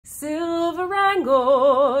Silver and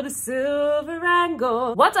gold, silver and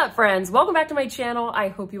gold. What's up, friends? Welcome back to my channel. I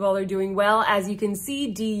hope you all are doing well. As you can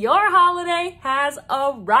see, Dior Holiday has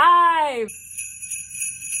arrived.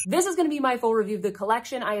 This is going to be my full review of the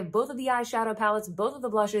collection. I have both of the eyeshadow palettes, both of the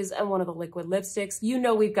blushes, and one of the liquid lipsticks. You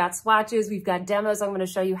know we've got swatches, we've got demos. I'm going to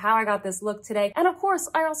show you how I got this look today. And of course,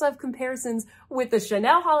 I also have comparisons with the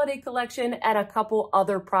Chanel Holiday collection and a couple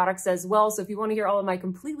other products as well. So if you want to hear all of my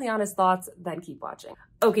completely honest thoughts, then keep watching.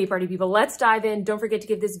 Okay, party people, let's dive in. Don't forget to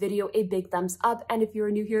give this video a big thumbs up. And if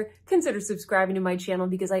you're new here, consider subscribing to my channel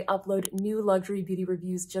because I upload new luxury beauty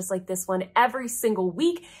reviews just like this one every single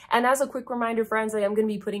week. And as a quick reminder, friends, I am going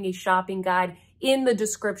to be putting a shopping guide in the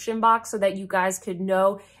description box so that you guys could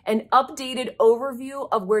know an updated overview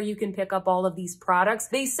of where you can pick up all of these products.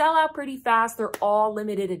 They sell out pretty fast. They're all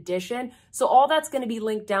limited edition. So all that's going to be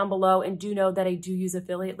linked down below, and do know that I do use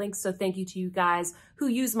affiliate links. So thank you to you guys who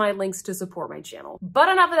use my links to support my channel. But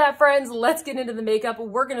enough of that, friends. Let's get into the makeup.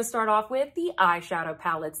 We're going to start off with the eyeshadow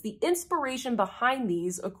palettes. The inspiration behind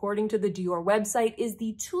these, according to the Dior website, is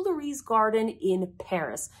the Tuileries Garden in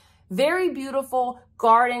Paris. Very beautiful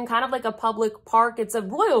garden, kind of like a public park. It's a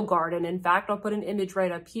royal garden. In fact, I'll put an image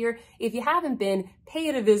right up here. If you haven't been, pay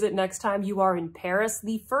it a visit next time you are in Paris.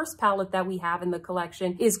 The first palette that we have in the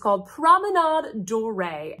collection is called Promenade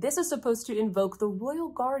Doree. This is supposed to invoke the royal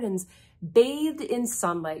gardens bathed in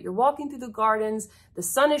sunlight. You're walking through the gardens, the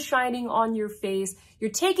sun is shining on your face,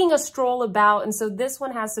 you're taking a stroll about, and so this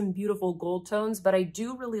one has some beautiful gold tones, but I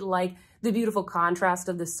do really like the beautiful contrast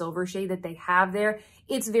of the silver shade that they have there.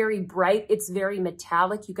 It's very bright, it's very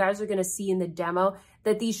metallic. You guys are gonna see in the demo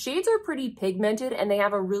that these shades are pretty pigmented and they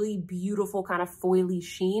have a really beautiful kind of foily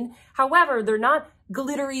sheen. However, they're not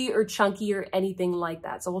glittery or chunky or anything like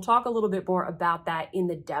that. So we'll talk a little bit more about that in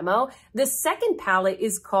the demo. The second palette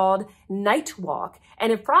is called Night Walk.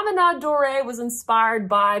 And if Promenade Doree was inspired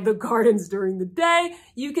by the gardens during the day,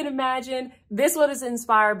 you can imagine this one is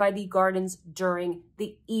inspired by the gardens during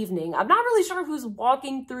the evening. I'm not really sure who's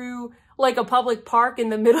walking through like a public park in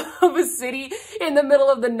the middle of a city in the middle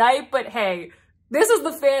of the night, but hey, this is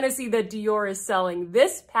the fantasy that Dior is selling.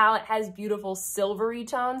 This palette has beautiful silvery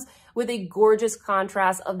tones with a gorgeous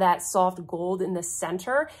contrast of that soft gold in the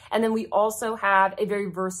center. And then we also have a very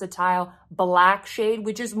versatile black shade,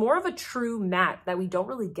 which is more of a true matte that we don't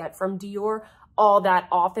really get from Dior all that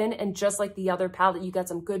often. And just like the other palette, you got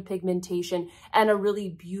some good pigmentation and a really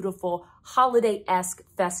beautiful holiday-esque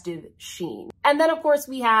festive sheen. And then of course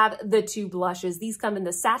we have the two blushes. These come in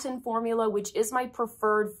the satin formula, which is my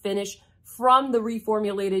preferred finish from the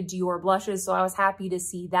reformulated Dior blushes, so I was happy to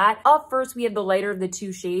see that. Up first, we have the lighter of the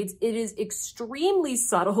two shades. It is extremely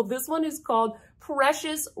subtle. This one is called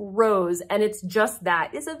Precious Rose, and it's just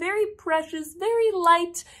that. It's a very precious, very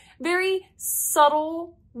light, very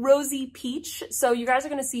subtle rosy peach. So you guys are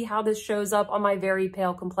going to see how this shows up on my very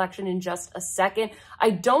pale complexion in just a second.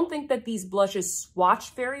 I don't think that these blushes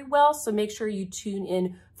swatch very well, so make sure you tune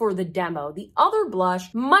in for the demo. The other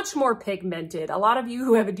blush, much more pigmented. A lot of you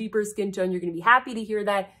who have a deeper skin tone, you're going to be happy to hear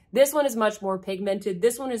that. This one is much more pigmented.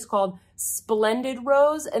 This one is called Splendid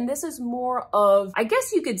Rose, and this is more of, I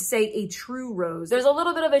guess you could say, a true rose. There's a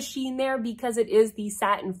little bit of a sheen there because it is the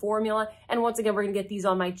satin formula, and once again, we're gonna get these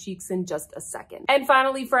on my cheeks in just a second. And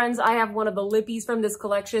finally, friends, I have one of the lippies from this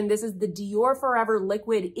collection. This is the Dior Forever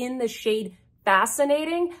Liquid in the shade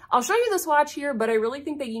Fascinating. I'll show you the swatch here, but I really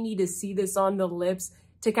think that you need to see this on the lips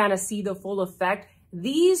to kind of see the full effect.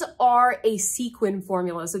 These are a sequin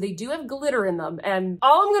formula, so they do have glitter in them. And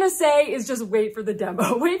all I'm gonna say is just wait for the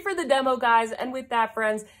demo. Wait for the demo, guys. And with that,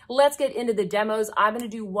 friends, let's get into the demos. I'm gonna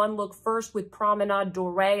do one look first with Promenade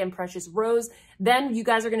Doree and Precious Rose. Then you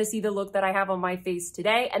guys are gonna see the look that I have on my face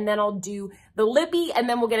today. And then I'll do the lippy, and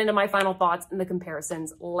then we'll get into my final thoughts and the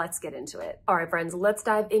comparisons. Let's get into it. All right, friends, let's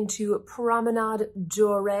dive into Promenade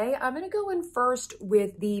Doree. I'm gonna go in first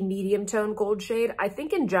with the medium tone gold shade. I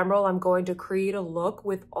think in general, I'm going to create a look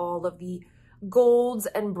with all of the golds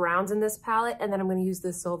and browns in this palette, and then I'm going to use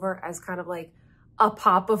the silver as kind of like a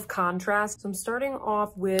pop of contrast. So I'm starting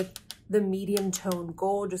off with the medium tone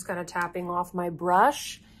gold, just kind of tapping off my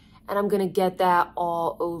brush, and I'm going to get that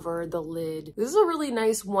all over the lid. This is a really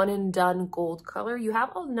nice one and done gold color. You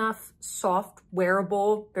have enough soft,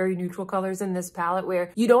 wearable, very neutral colors in this palette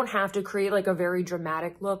where you don't have to create like a very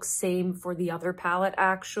dramatic look. Same for the other palette,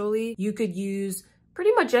 actually. You could use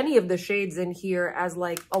pretty much any of the shades in here as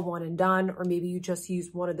like a one and done, or maybe you just use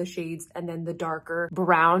one of the shades and then the darker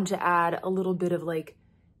brown to add a little bit of like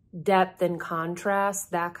depth and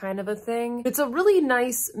contrast, that kind of a thing. It's a really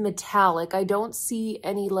nice metallic. I don't see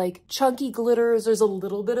any like chunky glitters. There's a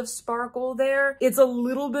little bit of sparkle there. It's a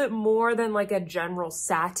little bit more than like a general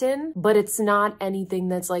satin, but it's not anything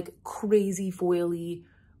that's like crazy foily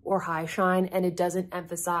or high shine, and it doesn't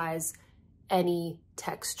emphasize any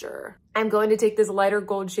texture. I'm going to take this lighter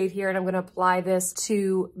gold shade here and I'm going to apply this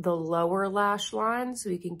to the lower lash line so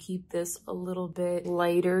we can keep this a little bit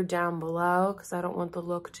lighter down below because I don't want the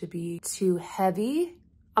look to be too heavy.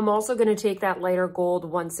 I'm also going to take that lighter gold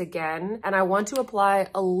once again and I want to apply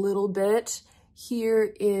a little bit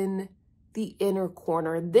here in the inner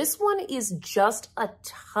corner. This one is just a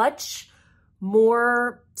touch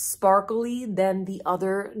more sparkly than the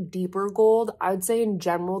other deeper gold. I would say in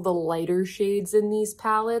general, the lighter shades in these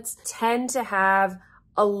palettes tend to have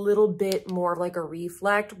a little bit more of like a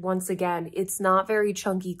reflect. Once again, it's not very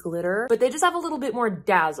chunky glitter, but they just have a little bit more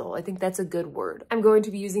dazzle. I think that's a good word. I'm going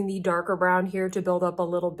to be using the darker brown here to build up a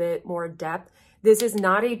little bit more depth. This is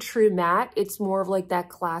not a true matte. It's more of like that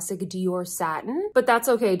classic Dior satin, but that's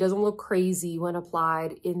okay. It doesn't look crazy when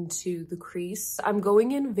applied into the crease. I'm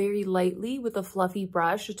going in very lightly with a fluffy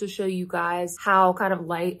brush to show you guys how kind of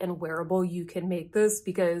light and wearable you can make this,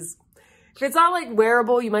 because if it's not like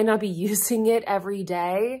wearable, you might not be using it every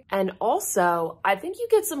day. And also, I think you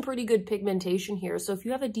get some pretty good pigmentation here. So if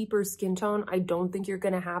you have a deeper skin tone, I don't think you're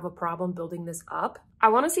gonna have a problem building this up. I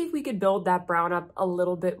wanna see if we could build that brown up a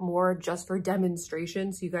little bit more just for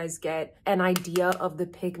demonstration so you guys get an idea of the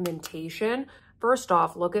pigmentation. First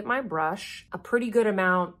off, look at my brush. A pretty good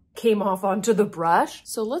amount came off onto the brush.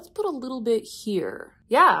 So let's put a little bit here.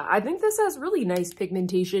 Yeah, I think this has really nice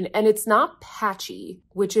pigmentation and it's not patchy,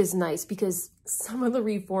 which is nice because some of the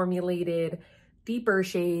reformulated deeper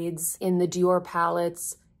shades in the Dior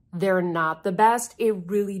palettes, they're not the best. It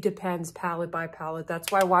really depends palette by palette.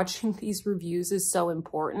 That's why watching these reviews is so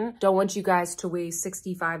important. Don't want you guys to waste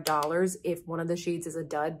 $65 if one of the shades is a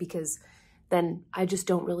dud, because then I just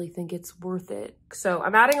don't really think it's worth it. So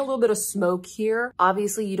I'm adding a little bit of smoke here.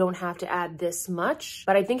 Obviously you don't have to add this much,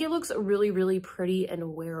 but I think it looks really, really pretty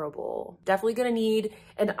and wearable. Definitely gonna need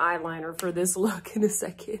an eyeliner for this look in a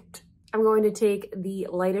second. I'm going to take the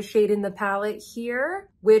lightest shade in the palette here,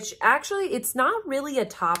 which actually it's not really a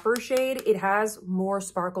topper shade. It has more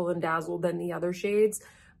sparkle and dazzle than the other shades,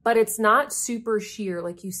 but it's not super sheer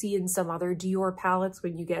like you see in some other Dior palettes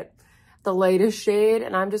when you get the lightest shade,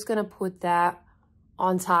 and I'm just gonna put that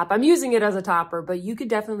on top. I'm using it as a topper, but you could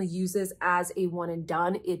definitely use this as a one and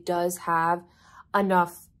done. It does have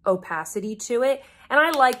enough opacity to it, and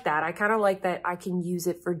I like that. I kind of like that I can use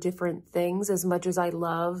it for different things as much as I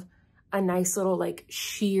love a nice little like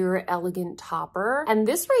sheer elegant topper. And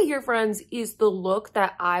this right here, friends, is the look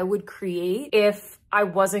that I would create if I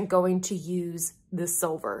wasn't going to use the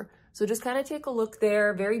silver. So just kind of take a look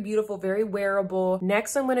there. Very beautiful, very wearable.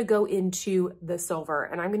 Next, I'm gonna go into the silver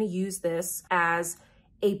and I'm gonna use this as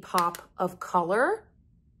a pop of color.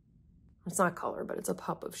 It's not color, but it's a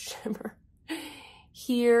pop of shimmer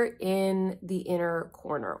here in the inner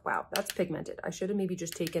corner. Wow, that's pigmented. I should have maybe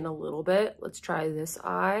just taken a little bit. Let's try this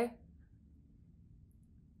eye.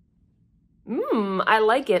 I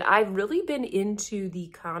like it. I've really been into the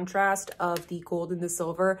contrast of the gold and the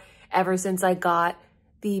silver ever since I got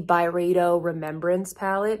the Byredo Remembrance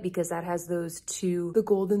palette, because that has those two, the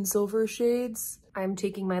gold and silver shades. I'm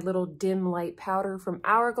taking my little dim light powder from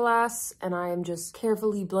Hourglass and I am just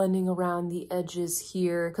carefully blending around the edges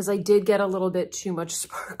here because I did get a little bit too much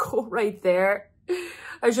sparkle right there.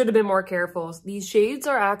 I should have been more careful. These shades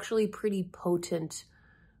are actually pretty potent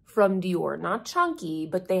from Dior. Not chunky,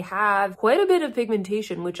 but they have quite a bit of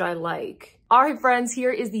pigmentation, which I like. All right, friends,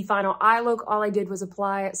 here is the final eye look. All I did was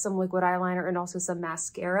apply some liquid eyeliner and also some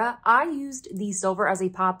mascara. I used the silver as a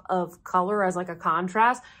pop of color, as like a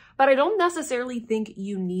contrast, but I don't necessarily think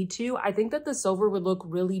you need to. I think that the silver would look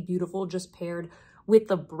really beautiful just paired with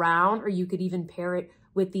the brown, or you could even pair it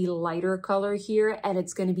with the lighter color here, and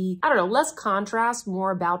it's gonna be, I don't know, less contrast,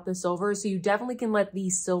 more about the silver. So you definitely can let the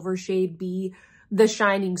silver shade be the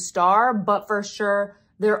shining star, but for sure,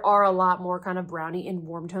 there are a lot more kind of brownie and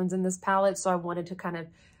warm tones in this palette, so I wanted to kind of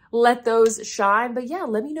let those shine. But yeah,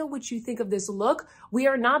 let me know what you think of this look. We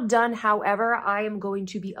are not done, however. I am going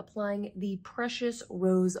to be applying the Precious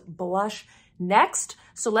Rose Blush next.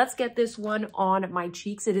 So let's get this one on my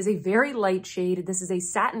cheeks. It is a very light shade. This is a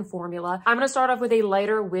satin formula. I'm gonna start off with a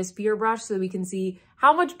lighter wispier brush so we can see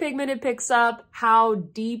how much pigment it picks up, how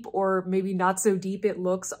deep or maybe not so deep it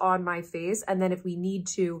looks on my face. And then if we need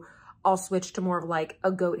to, I'll switch to more of like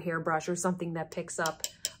a goat hair brush or something that picks up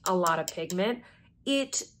a lot of pigment.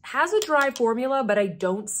 It has a dry formula, but I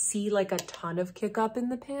don't see like a ton of kick up in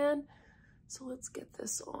the pan. So let's get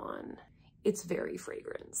this on. It's very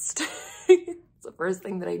fragranced. It's the first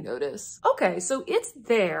thing that I notice. Okay, so it's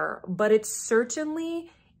there, but it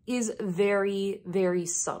certainly is very, very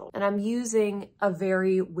subtle. And I'm using a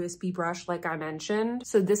very wispy brush like I mentioned.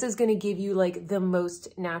 So this is gonna give you like the most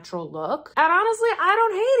natural look. And honestly, I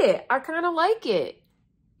don't hate it. I kind of like it.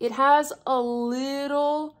 It has a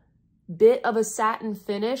little bit of a satin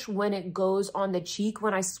finish when it goes on the cheek.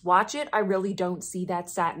 When I swatch it, I really don't see that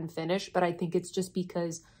satin finish, but I think it's just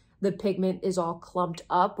because the pigment is all clumped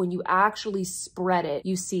up. When you actually spread it,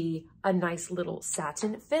 you see a nice little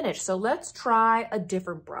satin finish. So let's try a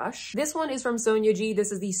different brush. This one is from Sonia G.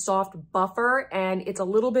 This is the Soft Buffer, and it's a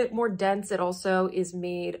little bit more dense. It also is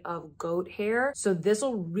made of goat hair. So this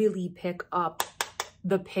will really pick up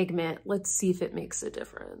the pigment. Let's see if it makes a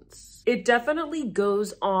difference. It definitely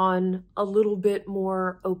goes on a little bit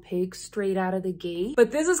more opaque straight out of the gate, but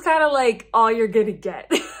this is kind of like all you're gonna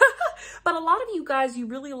get. But a lot of you guys, you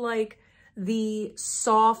really like the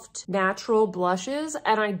soft, natural blushes.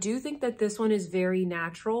 And I do think that this one is very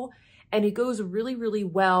natural and it goes really, really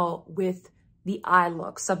well with the eye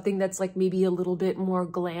look. Something that's like maybe a little bit more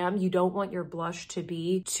glam. You don't want your blush to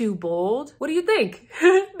be too bold. What do you think?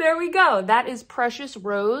 There we go. That is Precious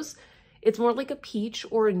Rose. It's more like a peach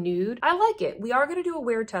or a nude. I like it. We are going to do a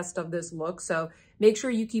wear test of this look. So make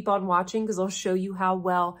sure you keep on watching because I'll show you how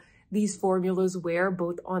well these formulas wear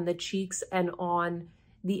both on the cheeks and on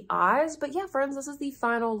the eyes. But yeah, friends, this is the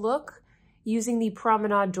final look using the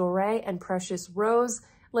Promenade Doree and Precious Rose.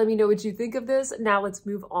 Let me know what you think of this. Now let's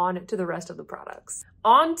move on to the rest of the products.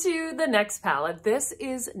 On to the next palette. This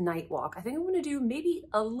is Night Walk. I think I'm gonna do maybe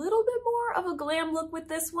a little bit more of a glam look with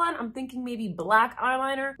this one. I'm thinking maybe black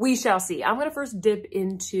eyeliner. We shall see. I'm gonna first dip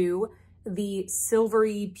into the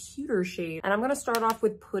silvery pewter shade, and I'm gonna start off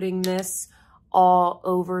with putting this all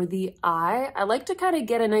over the eye. I like to kind of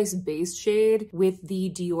get a nice base shade with the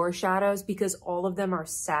Dior shadows because all of them are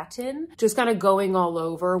satin. Just kind of going all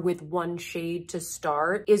over with one shade to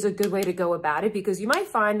start is a good way to go about it because you might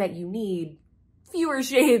find that you need fewer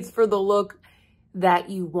shades for the look that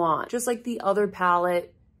you want. Just like the other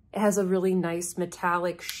palette, it has a really nice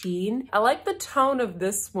metallic sheen. I like the tone of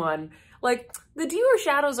this one. Like, the Dior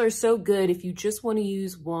shadows are so good if you just want to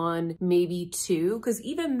use one, maybe two, because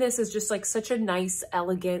even this is just like such a nice,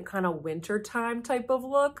 elegant kind of wintertime type of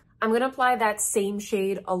look. I'm going to apply that same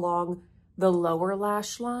shade along the lower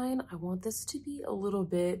lash line. I want this to be a little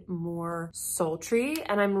bit more sultry,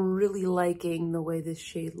 and I'm really liking the way this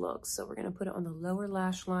shade looks. So we're going to put it on the lower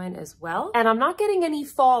lash line as well. And I'm not getting any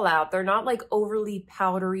fallout. They're not like overly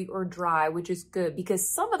powdery or dry, which is good because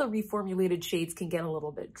some of the reformulated shades can get a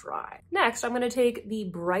little bit dry. Next, I'm going to take the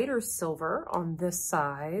brighter silver on this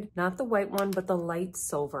side, not the white one, but the light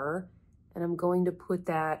silver. And I'm going to put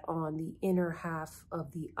that on the inner half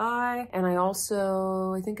of the eye. And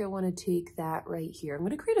I think I want to take that right here. I'm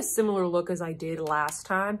going to create a similar look as I did last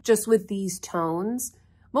time, just with these tones.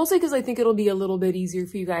 Mostly because I think it'll be a little bit easier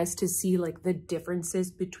for you guys to see like the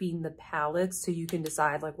differences between the palettes so you can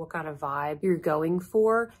decide like what kind of vibe you're going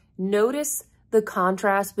for. Notice the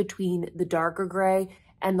contrast between the darker gray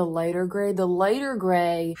and the lighter gray. The lighter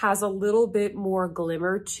gray has a little bit more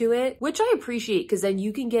glimmer to it, which I appreciate because then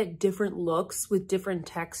you can get different looks with different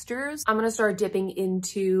textures. I'm gonna start dipping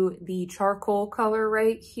into the charcoal color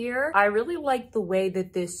right here. I really like the way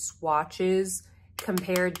that this swatches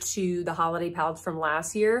compared to the holiday palettes from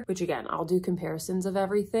last year, which again, I'll do comparisons of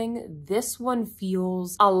everything. This one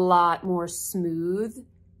feels a lot more smooth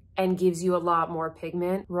and gives you a lot more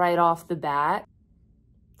pigment right off the bat.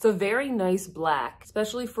 It's a very nice black,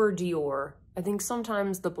 especially for Dior. I think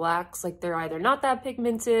sometimes the blacks, like they're either not that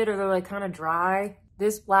pigmented or they're like kind of dry.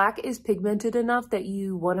 This black is pigmented enough that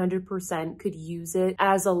you 100% could use it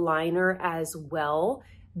as a liner as well.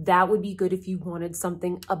 That would be good if you wanted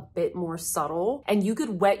something a bit more subtle. And you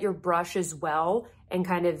could wet your brush as well and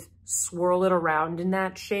kind of swirl it around in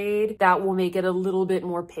that shade. That will make it a little bit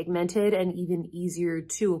more pigmented and even easier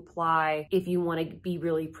to apply if you want to be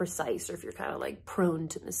really precise or if you're kind of like prone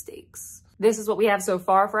to mistakes. This is what we have so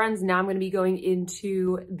far, friends. Now I'm going to be going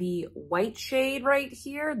into the white shade right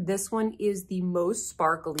here. This one is the most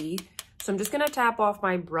sparkly. So I'm just going to tap off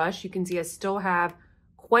my brush. You can see I still have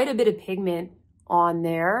quite a bit of pigment on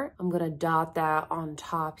there. I'm going to dot that on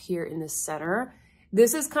top here in the center.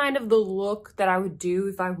 This is kind of the look that I would do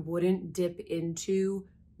if I wouldn't dip into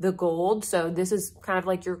the gold. So this is kind of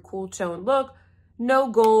like your cool tone look. No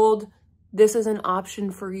gold. This is an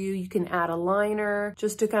option for you. You can add a liner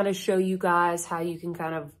just to kind of show you guys how you can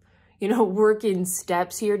kind of, you know, work in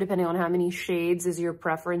steps here depending on how many shades is your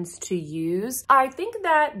preference to use. I think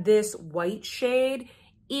that this white shade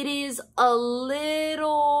It is a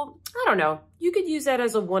little, I don't know, you could use that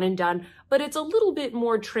as a one and done, but it's a little bit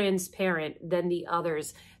more transparent than the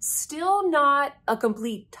others. Still not a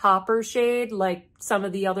complete topper shade like some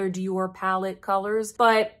of the other Dior palette colors,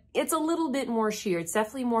 but it's a little bit more sheer. It's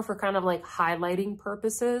definitely more for kind of like highlighting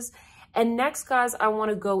purposes. And next, guys, I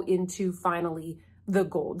want to go into finally the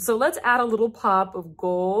gold. So let's add a little pop of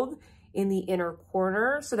gold in the inner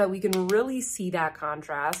corner so that we can really see that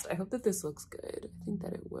contrast. I hope that this looks good. I think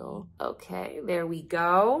that it will. Okay, there we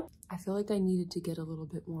go. I feel like I needed to get a little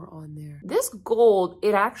bit more on there. This gold,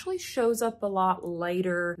 it actually shows up a lot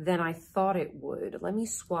lighter than I thought it would. Let me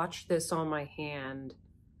swatch this on my hand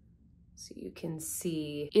so you can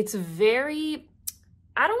see. It's very,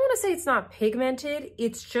 I don't want to say it's not pigmented.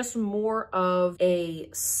 It's just more of a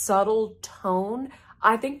subtle tone.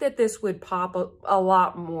 I think that this would pop a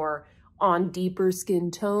lot more on deeper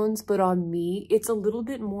skin tones, but on me, it's a little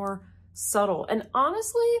bit more subtle. And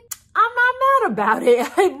honestly, I'm not mad about it.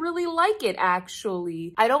 I really like it,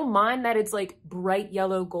 actually. I don't mind that it's like bright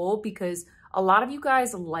yellow gold because a lot of you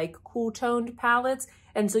guys like cool toned palettes.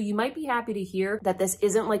 And so you might be happy to hear that this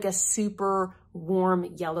isn't like a super warm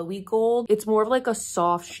yellowy gold. It's more of like a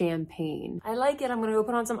soft champagne. I like it. I'm gonna go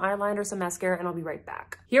put on some eyeliner, some mascara, and I'll be right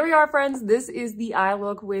back. Here we are, friends. This is the eye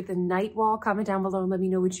look with Night Walk. Comment down below and let me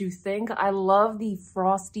know what you think. I love the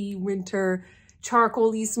frosty winter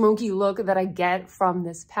charcoaly smoky look that I get from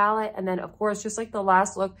this palette. And then of course, just like the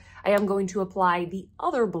last look, I am going to apply the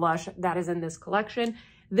other blush that is in this collection.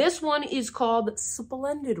 This one is called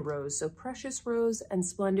Splendid Rose. So Precious Rose and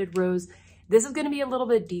Splendid Rose. This is gonna be a little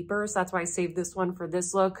bit deeper, so that's why I saved this one for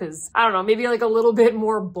this look, because I don't know, maybe like a little bit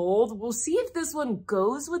more bold. We'll see if this one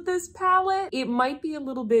goes with this palette. It might be a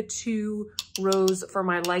little bit too rose for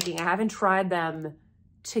my liking. I haven't tried them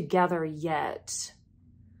together yet.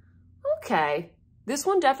 Okay, this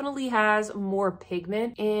one definitely has more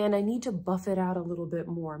pigment and I need to buff it out a little bit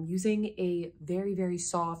more. I'm using a very, very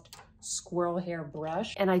soft squirrel hair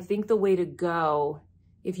brush. And I think the way to go,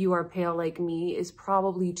 if you are pale like me, is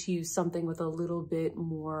probably to use something with a little bit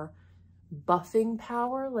more buffing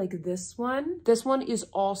power like this one. This one is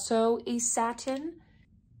also a satin.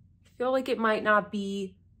 I feel like it might not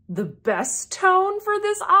be the best tone for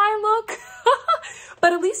this eye look,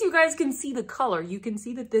 but at least you guys can see the color. You can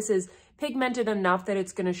see that this is pigmented enough that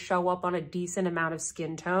it's gonna show up on a decent amount of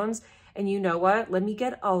skin tones. And you know what? Let me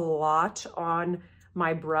get a lot on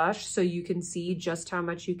my brush so you can see just how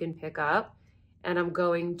much you can pick up. And I'm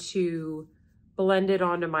going to blend it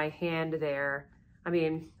onto my hand there. I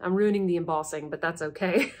mean, I'm ruining the embossing, but that's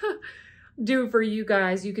okay. Do it for you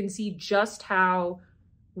guys. You can see just how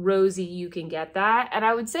rosy you can get that. And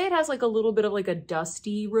I would say it has like a little bit of like a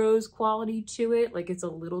dusty rose quality to it. Like it's a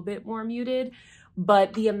little bit more muted,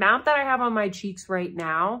 but the amount that I have on my cheeks right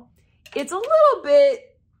now, it's a little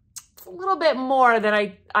bit more than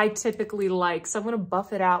I typically like. So I'm gonna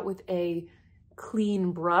buff it out with a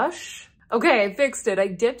clean brush. Okay, I fixed it. I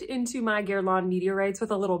dipped into my Guerlain Meteorites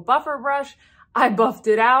with a little buffer brush. I buffed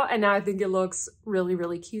it out and now I think it looks really,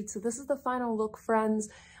 really cute. So this is the final look, friends,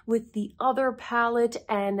 with the other palette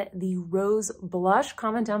and the rose blush.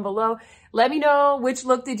 Comment down below. Let me know which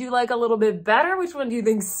look did you like a little bit better? Which one do you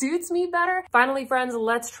think suits me better? Finally, friends,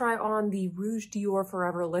 let's try on the Rouge Dior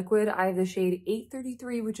Forever Liquid. I have the shade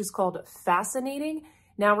 833, which is called Fascinating.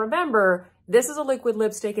 Now remember, this is a liquid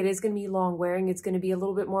lipstick. It is going to be long wearing. It's going to be a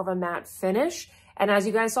little bit more of a matte finish. And as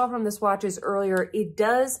you guys saw from the swatches earlier, it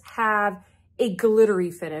does have a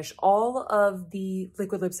glittery finish. All of the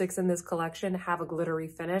liquid lipsticks in this collection have a glittery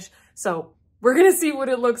finish. So we're going to see what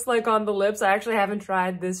it looks like on the lips. I actually haven't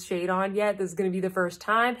tried this shade on yet. This is going to be the first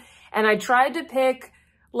time. And I tried to pick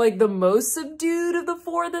like the most subdued of the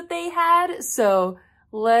four that they had. So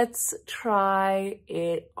let's try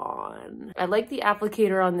it on. I like the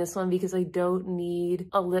applicator on this one because I don't need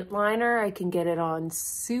a lip liner. I can get it on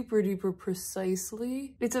super duper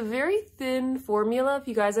precisely. It's a very thin formula. If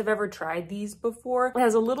you guys have ever tried these before, it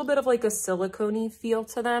has a little bit of like a silicone-y feel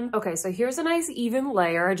to them. Okay, so here's a nice even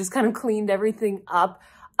layer. I just kind of cleaned everything up.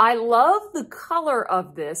 I love the color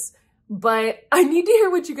of this, but I need to hear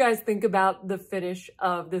what you guys think about the finish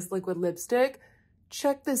of this liquid lipstick.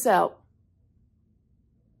 Check this out.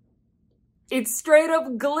 It's straight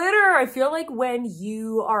up glitter. I feel like when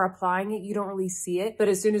you are applying it, you don't really see it, but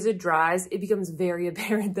as soon as it dries, it becomes very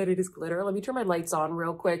apparent that it is glitter. Let me turn my lights on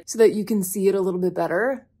real quick so that you can see it a little bit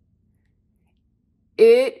better.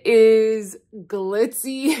 It is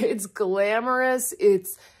glitzy, it's glamorous,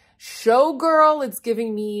 it's showgirl, it's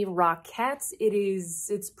giving me Rockettes.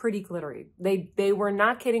 It's pretty glittery. They were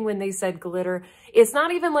not kidding when they said glitter. It's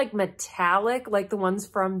not even like metallic like the ones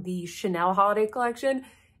from the Chanel holiday collection.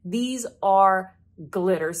 These are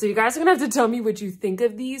glitter. So you guys are gonna have to tell me what you think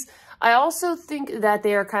of these. I also think that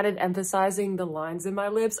they are kind of emphasizing the lines in my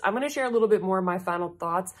lips. I'm gonna share a little bit more of my final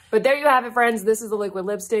thoughts, but there you have it, friends. This is the liquid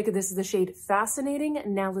lipstick. This is the shade Fascinating.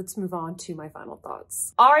 Now let's move on to my final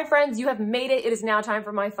thoughts. All right, friends, you have made it. It is now time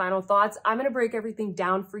for my final thoughts. I'm gonna break everything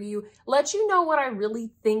down for you, let you know what I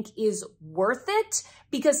really think is worth it,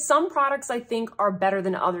 because some products I think are better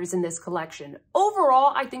than others in this collection.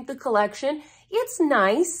 Overall, I think the collection, it's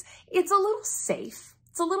nice. It's a little safe.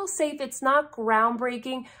 It's a little safe. It's not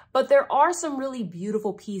groundbreaking, but there are some really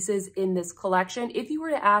beautiful pieces in this collection. If you were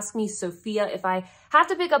to ask me, Sophia, if I have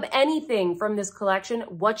to pick up anything from this collection,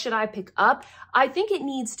 what should I pick up? I think it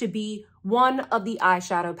needs to be one of the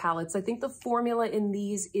eyeshadow palettes. I think the formula in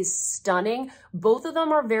these is stunning. Both of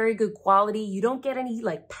them are very good quality. You don't get any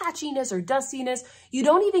like patchiness or dustiness. You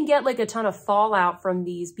don't even get like a ton of fallout from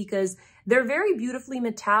these because they're very beautifully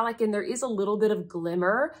metallic and there is a little bit of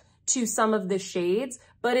glimmer to some of the shades,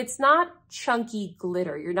 but it's not chunky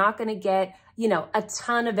glitter. You're not gonna get, you know, a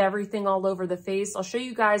ton of everything all over the face. I'll show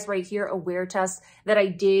you guys right here a wear test that I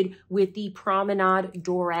did with the Promenade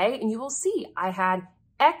Doree, and you will see I had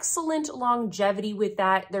excellent longevity with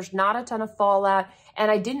that. There's not a ton of fallout,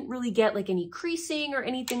 and I didn't really get like any creasing or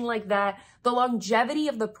anything like that. The longevity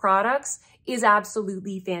of the products is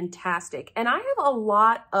absolutely fantastic. And I have a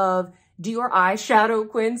lot of Dior eyeshadow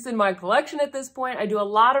quints in my collection at this point. I do a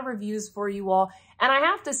lot of reviews for you all. And I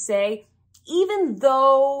have to say, even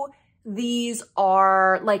though these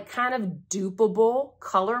are like kind of dupeable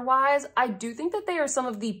color-wise, I do think that they are some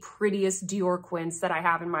of the prettiest Dior quints that I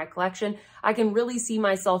have in my collection. I can really see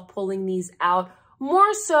myself pulling these out.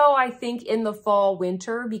 More so, I think, in the fall,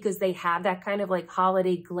 winter, because they have that kind of like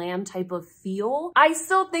holiday glam type of feel. I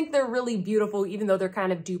still think they're really beautiful, even though they're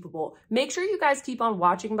kind of dupeable. Make sure you guys keep on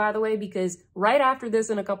watching, by the way, because right after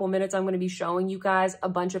this, in a couple minutes, I'm going to be showing you guys a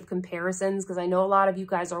bunch of comparisons, because I know a lot of you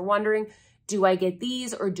guys are wondering, do I get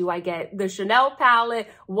these or do I get the Chanel palette?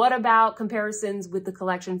 What about comparisons with the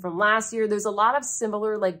collection from last year? There's a lot of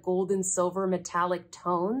similar like gold and silver metallic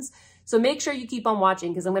tones. So make sure you keep on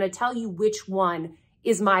watching because I'm going to tell you which one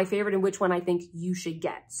is my favorite and which one I think you should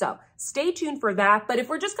get. So stay tuned for that. But if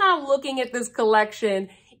we're just kind of looking at this collection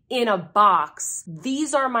in a box,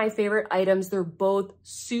 these are my favorite items. They're both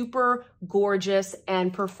super gorgeous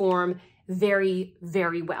and perform very,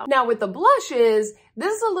 very well. Now with the blushes,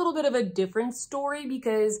 this is a little bit of a different story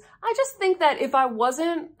because I just think that if I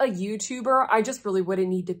wasn't a YouTuber, I just really wouldn't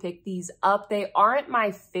need to pick these up. They aren't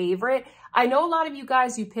my favorite. I know a lot of you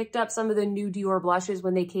guys who picked up some of the new Dior blushes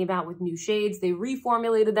when they came out with new shades. They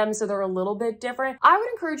reformulated them so they're a little bit different. I would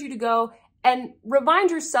encourage you to go and remind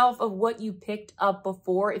yourself of what you picked up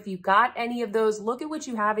before. If you got any of those, look at what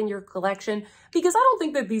you have in your collection, because I don't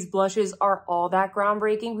think that these blushes are all that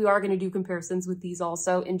groundbreaking. We are going to do comparisons with these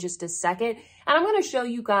also in just a second. And I'm going to show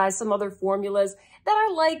you guys some other formulas that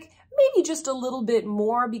I like maybe just a little bit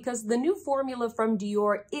more, because the new formula from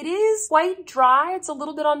Dior, it is quite dry. It's a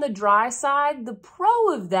little bit on the dry side. The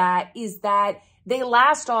pro of that is that they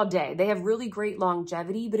last all day. They have really great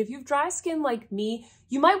longevity, but if you have dry skin like me,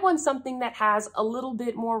 you might want something that has a little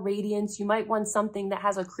bit more radiance. You might want something that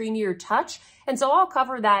has a creamier touch. And so I'll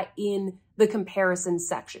cover that in the comparison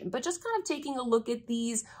section. But just kind of taking a look at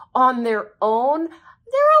these on their own,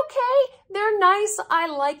 they're okay. They're nice. I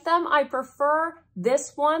like them. I prefer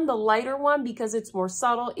this one, the lighter one, because it's more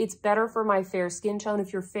subtle. It's better for my fair skin tone.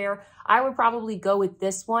 If you're fair, I would probably go with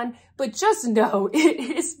this one, but just know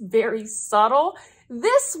it is very subtle.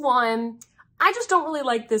 This one, I just don't really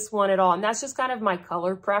like this one at all. And that's just kind of my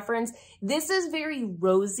color preference. This is very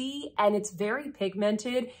rosy and it's very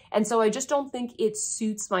pigmented. And so I just don't think it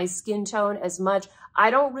suits my skin tone as much. I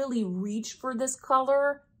don't really reach for this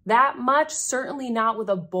color that much, certainly not with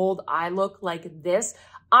a bold eye look like this.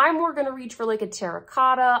 I'm more gonna reach for like a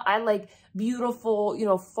terracotta. I like beautiful, you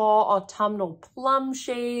know, fall autumnal plum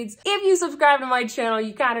shades. If you subscribe to my channel,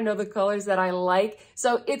 you kind of know the colors that I like.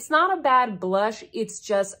 So it's not a bad blush. It's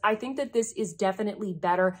just, I think that this is definitely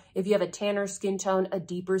better if you have a tanner skin tone, a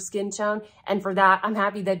deeper skin tone. And for that, I'm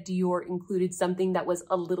happy that Dior included something that was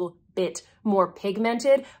a little bit more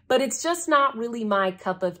pigmented, but it's just not really my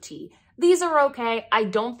cup of tea. These are okay. I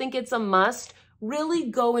don't think it's a must. Really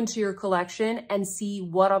go into your collection and see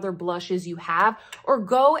what other blushes you have, or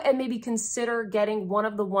go and maybe consider getting one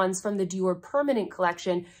of the ones from the Dior Permanent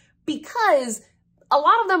collection, because a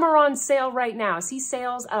lot of them are on sale right now. I see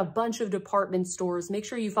sales at a bunch of department stores. Make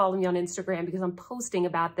sure you follow me on Instagram because I'm posting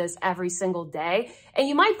about this every single day, and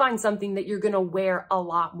you might find something that you're gonna wear a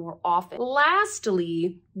lot more often.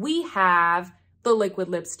 Lastly, we have the liquid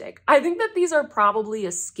lipstick. I think that these are probably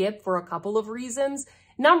a skip for a couple of reasons.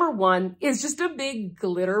 Number one is just a big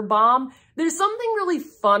glitter bomb. There's something really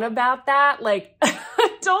fun about that. Like,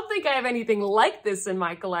 I don't think I have anything like this in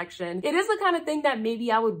my collection. It is the kind of thing that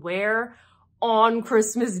maybe I would wear on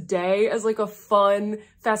Christmas Day as like a fun,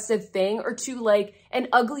 festive thing, or to like an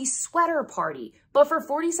ugly sweater party. But for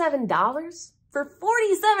 $47? For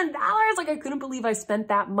 $47? Like, I couldn't believe I spent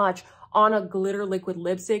that much on a glitter liquid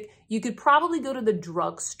lipstick. You could probably go to the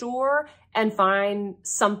drugstore and find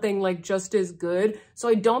something like just as good. So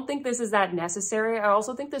I don't think this is that necessary. I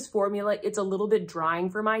also think this formula, it's a little bit drying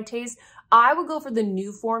for my taste. I would go for the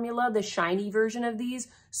new formula, the shiny version of these.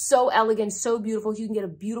 So elegant, so beautiful. You can get a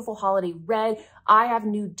beautiful holiday red. I have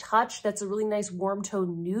Nude Touch. That's a really nice warm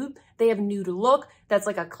tone nude. They have Nude Look. That's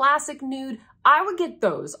like a classic nude. I would get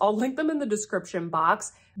those. I'll link them in the description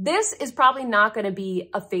box. This is probably not going to be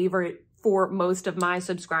a favorite for most of my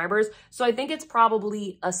subscribers, so I think it's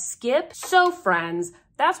probably a skip. So friends,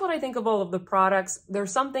 that's what I think of all of the products.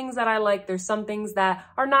 There's some things that I like. There's some things that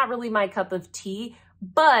are not really my cup of tea.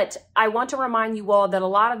 But I want to remind you all that a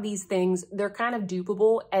lot of these things, they're kind of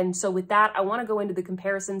dupable. And so with that, I want to go into the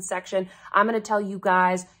comparison section. I'm going to tell you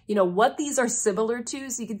guys, you know, what these are similar to,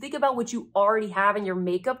 so you can think about what you already have in your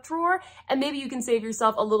makeup drawer, and maybe you can save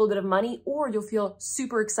yourself a little bit of money, or you'll feel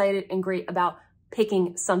super excited and great about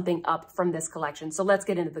picking something up from this collection. So let's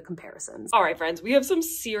get into the comparisons. All right, friends, we have some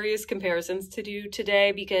serious comparisons to do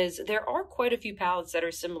today because there are quite a few palettes that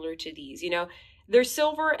are similar to these. You know, they're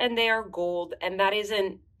silver and they are gold, and that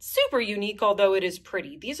isn't super unique, although it is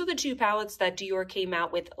pretty. These are the two palettes that Dior came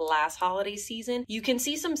out with last holiday season. You can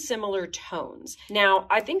see some similar tones. Now,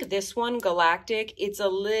 I think this one, Galactic, it's a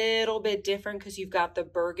little bit different because you've got the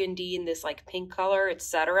burgundy and this like pink color,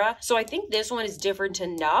 etc. So I think this one is different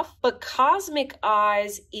enough, but Cosmic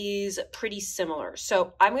Eyes is pretty similar.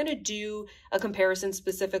 So I'm going to do a comparison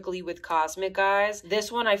specifically with Cosmic Eyes.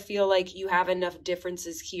 This one, I feel like you have enough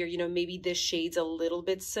differences here. You know, maybe this shade's a little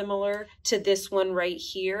bit similar to this one right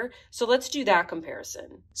here. So let's do that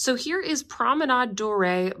comparison. So here is Promenade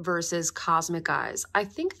Doree versus Cosmic Eyes. I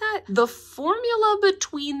think that the formula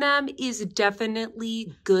between them is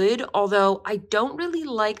definitely good, although I don't really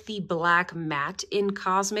like the black matte in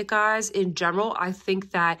Cosmic Eyes. In general, I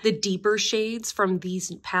think that the deeper shades from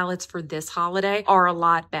these palettes for this holiday are a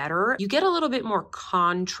lot better. You get a little bit more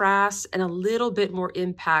contrast and a little bit more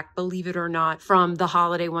impact, believe it or not, from the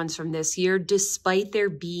holiday ones from this year, despite there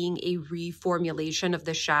being a reformulation of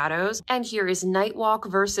the shadows. And here is Night Walk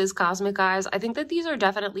versus Cosmic Eyes. I think that these are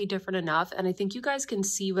definitely different enough, and I think you guys can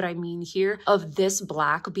see what I mean here of this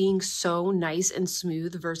black being so nice and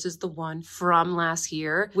smooth versus the one from last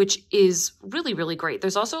year, which is really, really great.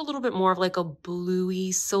 There's also a little bit more of like a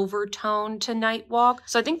bluey silver tone to Night Walk.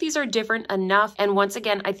 So I think these are different enough. And once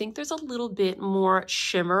again, I think there's a little bit more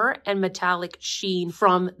shimmer and metallic sheen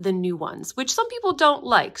from the new ones, which some people don't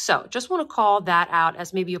like. So just want to call that out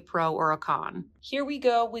as maybe a pro or a con. Here we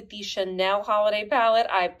go with the Chanel Holiday palette.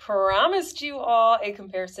 I promised you all a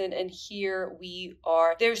comparison, and here we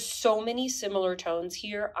are. There's so many similar tones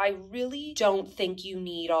here. I really don't think you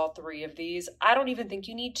need all three of these. I don't even think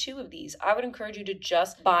you need two of these. I would encourage you to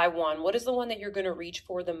just buy one. What is the one that you're going to reach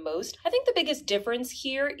for the most? I think the biggest difference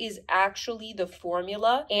here is actually the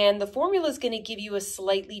formula, and the formula is going to give you a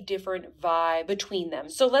slightly different vibe between them.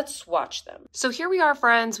 So let's swatch them. So here we are,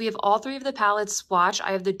 friends. We have all three of the palettes swatched.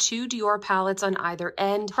 I have the two Dior palettes on either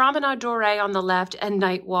end, Promenade Doree on the left and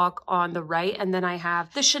Night Walk on the right. And then I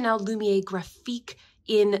have the Chanel Lumiere Graphique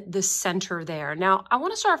in the center there. Now, I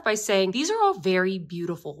want to start off by saying these are all very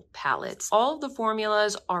beautiful palettes. All of the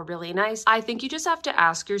formulas are really nice. I think you just have to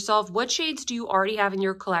ask yourself, what shades do you already have in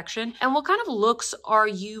your collection? And what kind of looks are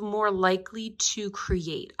you more likely to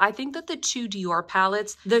create? I think that the two Dior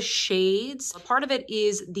palettes, the shades, part of it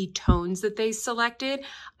is the tones that they selected.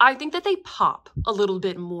 I think that they pop a little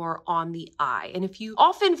bit more on the eye. And if you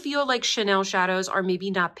often feel like Chanel shadows are maybe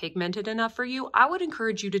not pigmented enough for you, I would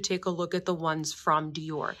encourage you to take a look at the ones from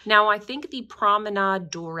Dior. Now, I think the Promenade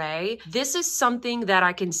Doree, this is something that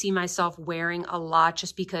I can see myself wearing a lot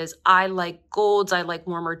just because I like golds, I like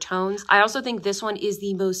warmer tones. I also think this one is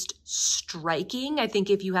the most striking. I think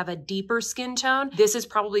if you have a deeper skin tone, this is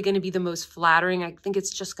probably going to be the most flattering. I think it's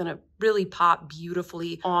just going to really pop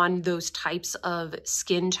beautifully on those types of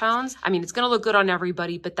skin tones. I mean, it's going to look good on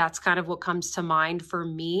everybody, but that's kind of what comes to mind for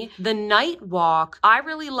me. The Night Walk, I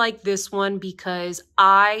really like this one because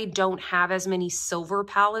I don't have as many silver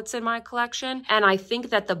palettes in my collection. And I think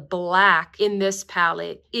that the black in this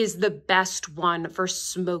palette is the best one for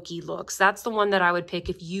smoky looks. That's the one that I would pick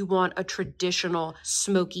if you want a traditional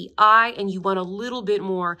smoky eye and you want a little bit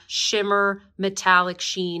more shimmer, metallic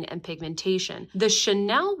sheen, and pigmentation. The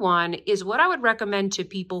Chanel one, one is what I would recommend to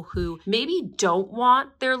people who maybe don't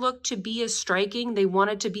want their look to be as striking. They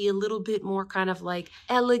want it to be a little bit more kind of like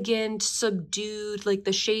elegant, subdued, like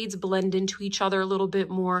the shades blend into each other a little bit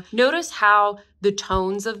more. Notice how the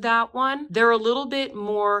tones of that one, they're a little bit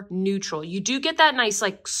more neutral. You do get that nice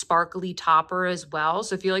like sparkly topper as well.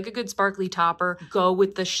 So if you like a good sparkly topper, go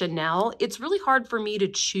with the Chanel. It's really hard for me to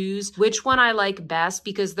choose which one I like best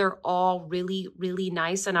because they're all really, really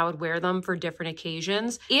nice and I would wear them for different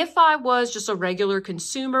occasions. If I was just a regular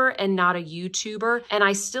consumer and not a YouTuber and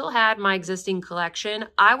I still had my existing collection,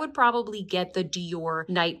 I would probably get the Dior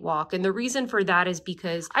Night Walk. And the reason for that is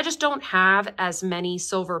because I just don't have as many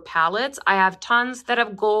silver palettes. I have tons that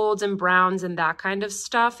have golds and browns and that kind of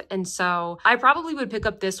stuff. And so I probably would pick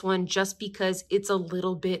up this one just because it's a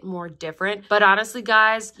little bit more different. But honestly,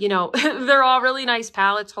 guys, you know, they're all really nice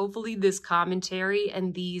palettes. Hopefully this commentary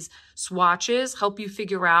and these swatches help you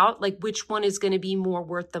figure out like which one is going to be more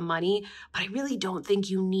worth the money. But I really don't think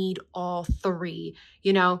you need all three.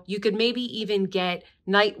 You know, you could maybe even get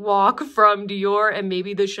Night Walk from Dior and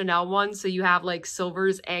maybe the Chanel one. So you have like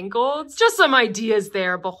silvers and golds. Just some ideas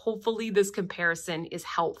there, but hopefully this comparison is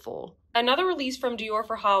helpful. Another release from Dior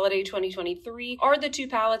for Holiday 2023 are the two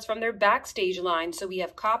palettes from their Backstage line. So we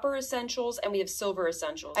have Copper Essentials and we have Silver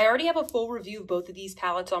Essentials. I already have a full review of both of these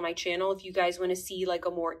palettes on my channel if you guys want to see like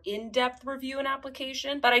a more in-depth review and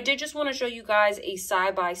application. But I did just want to show you guys a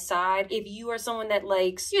side-by-side. If you are someone that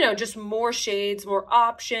likes, you know, just more shades, more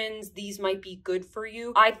options, these might be good for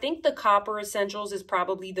you. I think the Copper Essentials is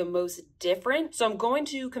probably the most different. So I'm going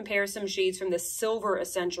to compare some shades from the Silver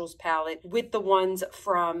Essentials palette with the ones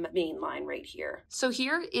from Main line right here. So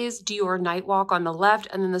here is Dior Night Walk on the left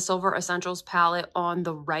and then the Silver Essentials palette on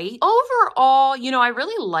the right. Overall, you know, I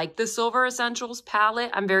really like the Silver Essentials palette.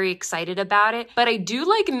 I'm very excited about it, but I do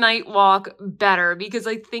like Night Walk better because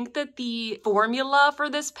I think that the formula for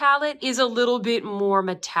this palette is a little bit more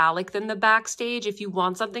metallic than the Backstage if you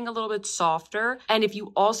want something a little bit softer. And if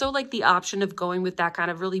you also like the option of going with that kind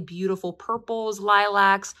of really beautiful purples,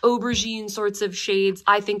 lilacs, aubergine sorts of shades,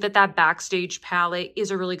 I think that that Backstage palette is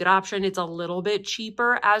a really good option. It's a little bit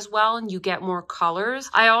cheaper as well and you get more colors.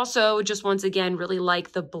 I also just once again really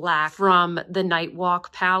like the black from the Night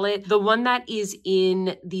Walk palette. The one that is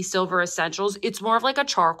in the Silver Essentials, it's more of like a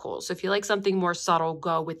charcoal. So if you like something more subtle,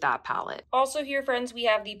 go with that palette. Also here, friends, we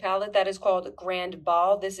have the palette that is called Grand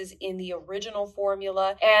Ball. This is in the original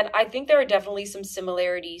formula and I think there are definitely some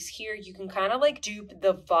similarities here. You can kind of like dupe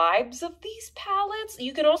the vibes of these palettes.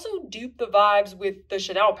 You can also dupe the vibes with the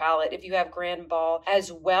Chanel palette if you have Grand Ball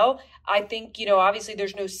as well. I think, you know, obviously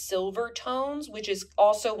there's no silver tones, which is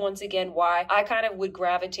also once again why I kind of would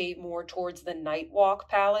gravitate more towards the Night Walk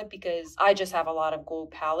palette because I just have a lot of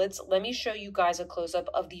gold palettes. Let me show you guys a close-up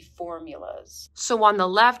of the formulas. So on the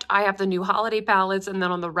left, I have the new holiday palettes and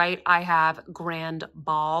then on the right, I have Grand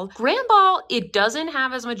Ball. Grand Ball, it doesn't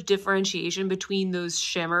have as much differentiation between those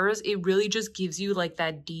shimmers. It really just gives you like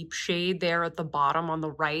that deep shade there at the bottom on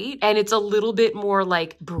the right. And it's a little bit more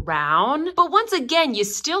like brown. But once again, you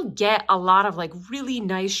still get a lot of like really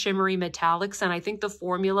nice shimmery metallics. And I think the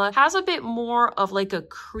formula has a bit more of like a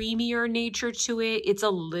creamier nature to it. It's a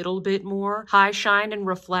little bit more high shine and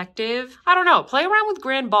reflective. I don't know, play around with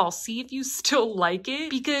Grand Ball, see if you still like it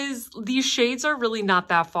because these shades are really not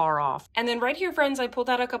that far off. And then right here, friends, I pulled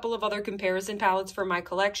out a couple of other comparison palettes for my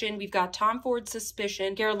collection. We've got Tom Ford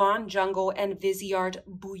Suspicion, Guerlain Jungle, and Viseart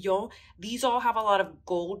Bouillon. These all have a lot of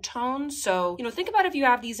gold tones. So, you know, think about if you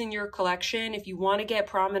have these in your collection, if you want to get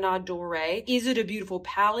Promenade Doree. Is it a beautiful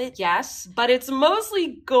palette? Yes, but it's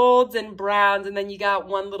mostly golds and browns and then you got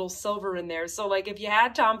one little silver in there. So like if you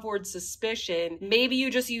had Tom Ford Suspicion, maybe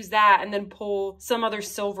you just use that and then pull some other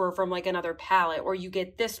silver from like another palette, or you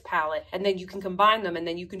get this palette and then you can combine them and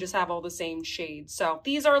then you can just have all the same shades. So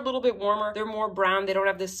these are a little bit warmer. They're more brown. They don't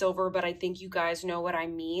have the silver, but I think you guys know what I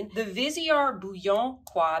mean. The Viseart Bouillon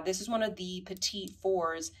Quad, this is one of the Petite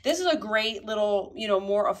Fours. This is a great little, you know,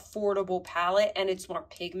 more affordable palette and it's more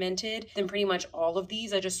pigmented than pretty much all of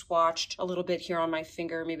these. I just swatched a little bit here on my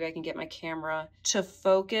finger. Maybe I can get my camera to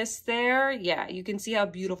focus there. Yeah, you can see how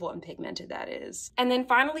beautiful and pigmented that is. And then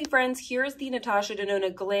finally, friends, here's the Natasha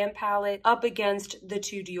Denona Glam palette up against the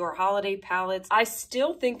two Dior Holiday palettes. I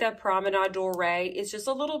still think that Promenade Doree is just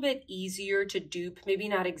a little bit easier to dupe, maybe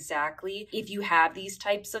not exactly, if you have these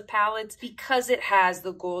types of palettes because it has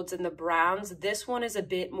the golds and the browns. This one is a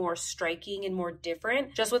bit more striking and more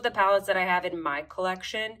different just with the palettes that I have in my collection.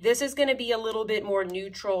 option. This is gonna be a little bit more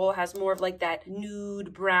neutral, has more of like that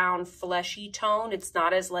nude brown fleshy tone. It's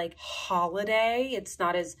not as like holiday, it's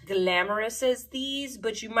not as glamorous as these,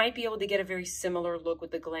 but you might be able to get a very similar look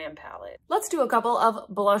with the Glam palette. Let's do a couple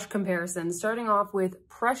of blush comparisons, starting off with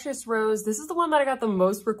Precious Rose. This is the one that I got the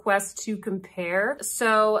most requests to compare.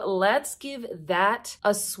 So let's give that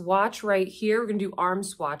a swatch right here. We're gonna do arm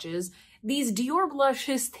swatches. These Dior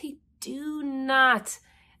blushes,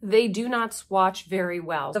 they do not swatch very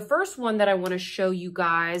well. The first one that I want to show you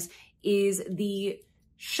guys is the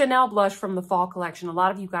Chanel blush from the fall collection. A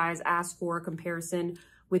lot of you guys asked for a comparison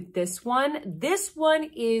with this one. This one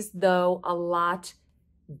is, though, a lot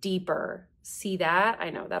deeper. See that?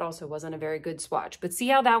 I know that also wasn't a very good swatch, but see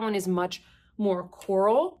how that one is much more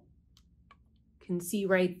coral? You can see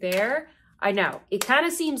right there. I know, it kind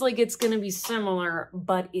of seems like it's gonna be similar,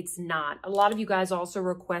 but it's not. A lot of you guys also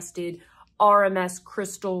requested RMS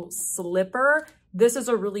Crystal Slipper. This is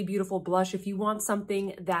a really beautiful blush if you want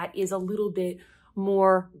something that is a little bit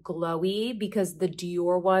more glowy, because the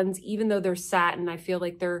Dior ones, even though they're satin, I feel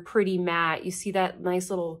like they're pretty matte. You see that nice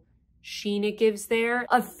little sheen it gives there.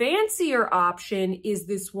 A fancier option is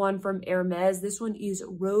this one from Hermes. This one is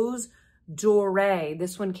Rouge Doree.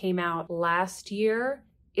 This one came out last year.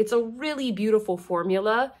 It's a really beautiful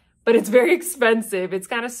formula, but it's very expensive. It's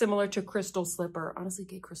kind of similar to Crystal Slipper. Honestly,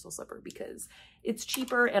 get Crystal Slipper because it's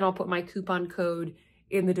cheaper, and I'll put my coupon code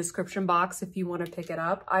in the description box if you want to pick it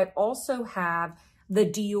up. I also have the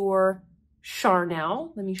Dior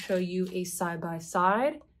Charnel. Let me show you a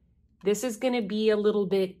side-by-side. This is going to be a little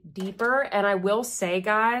bit deeper, and I will say,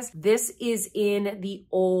 guys, this is in the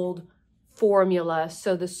old formula,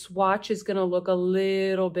 so the swatch is going to look a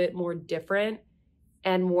little bit more different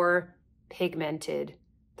and more pigmented.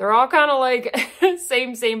 They're all kind of like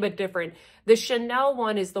same, but different. The Chanel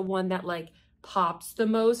one is the one that like pops the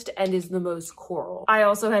most and is the most coral. I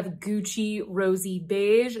also have Gucci Rosy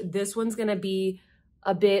Beige. This one's gonna be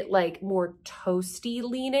a bit like more toasty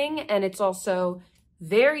leaning, and it's also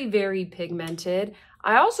very, very pigmented.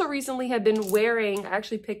 I also recently have been wearing, I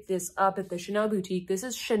actually picked this up at the Chanel boutique. This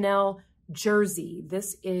is Chanel Jersey.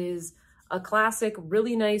 This is a classic,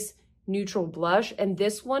 really nice neutral blush, and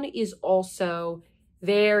this one is also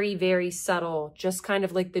very, very subtle, just kind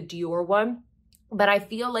of like the Dior one, but I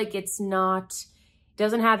feel like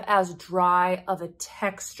doesn't have as dry of a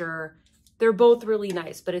texture. They're both really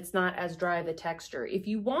nice, but it's not as dry of a texture. If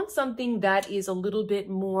you want something that is a little bit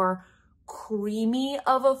more creamy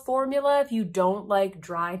of a formula, if you don't like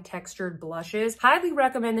dry textured blushes, highly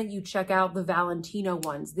recommend that you check out the Valentino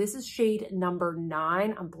ones. This is shade number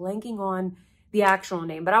 9. I'm blanking on the actual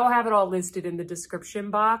name, but I will have it all listed in the description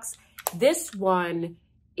box. This one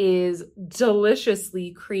is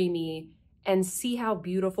deliciously creamy, and see how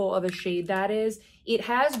beautiful of a shade that is. It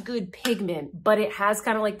has good pigment, but it has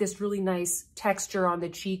kind of like this really nice texture on the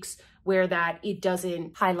cheeks where that it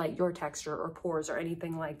doesn't highlight your texture or pores or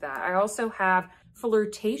anything like that. I also have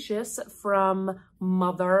Flirtatious from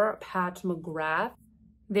Mother Pat McGrath.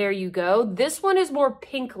 There you go. This one is more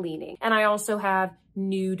pink leaning. And I also have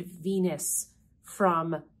Nude Venus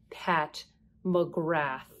from Pat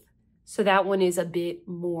McGrath. So that one is a bit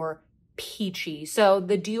more peachy. So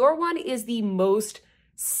the Dior one is the most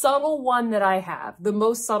subtle one that I have. The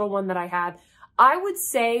most subtle one that I have. I would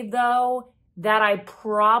say though that I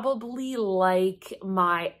probably like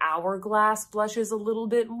my Hourglass blushes a little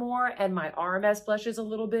bit more and my RMS blushes a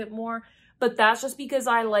little bit more. But that's just because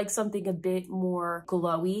I like something a bit more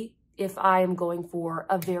glowy if I am going for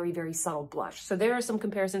a very, very subtle blush. So there are some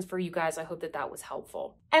comparisons for you guys. I hope that that was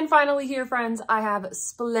helpful. And finally here, friends, I have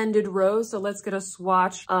Splendid Rose. So let's get a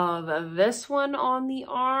swatch of this one on the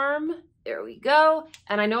arm. There we go.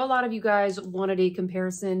 And I know a lot of you guys wanted a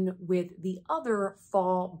comparison with the other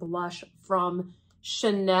fall blush from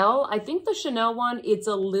Chanel. I think the Chanel one, it's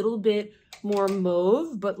a little bit more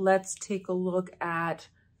mauve, but let's take a look at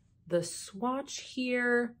the swatch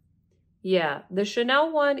here. Yeah, the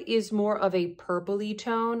Chanel one is more of a purpley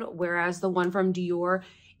tone, whereas the one from Dior,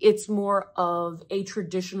 it's more of a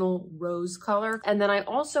traditional rose color. And then I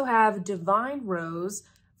also have Divine Rose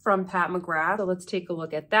from Pat McGrath. So let's take a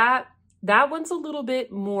look at that. That one's a little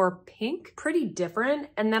bit more pink, pretty different.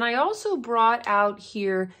 And then I also brought out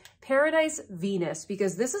here Paradise Venus,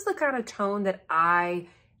 because this is the kind of tone that I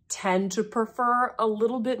tend to prefer a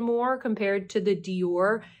little bit more compared to the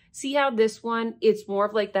Dior. See how this one, it's more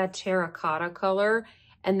of like that terracotta color.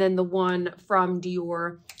 And then the one from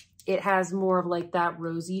Dior it has more of like that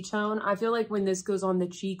rosy tone. I feel like when this goes on the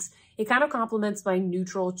cheeks, it kind of complements my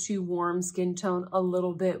neutral to warm skin tone a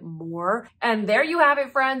little bit more. And there you have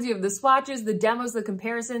it, friends. You have the swatches, the demos, the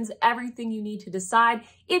comparisons, everything you need to decide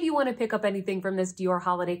if you want to pick up anything from this Dior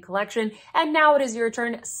holiday collection. And now it is your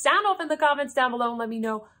turn. Sound off in the comments down below and let me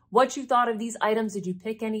know what you thought of these items. Did you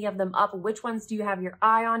pick any of them up? Which ones do you have your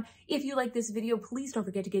eye on? If you like this video, please don't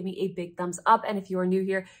forget to give me a big thumbs up. And if you are new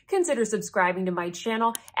here, consider subscribing to my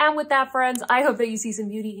channel. And with that, friends, I hope that you see some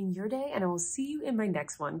beauty in your day, and I will see you in my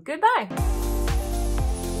next one. Goodbye.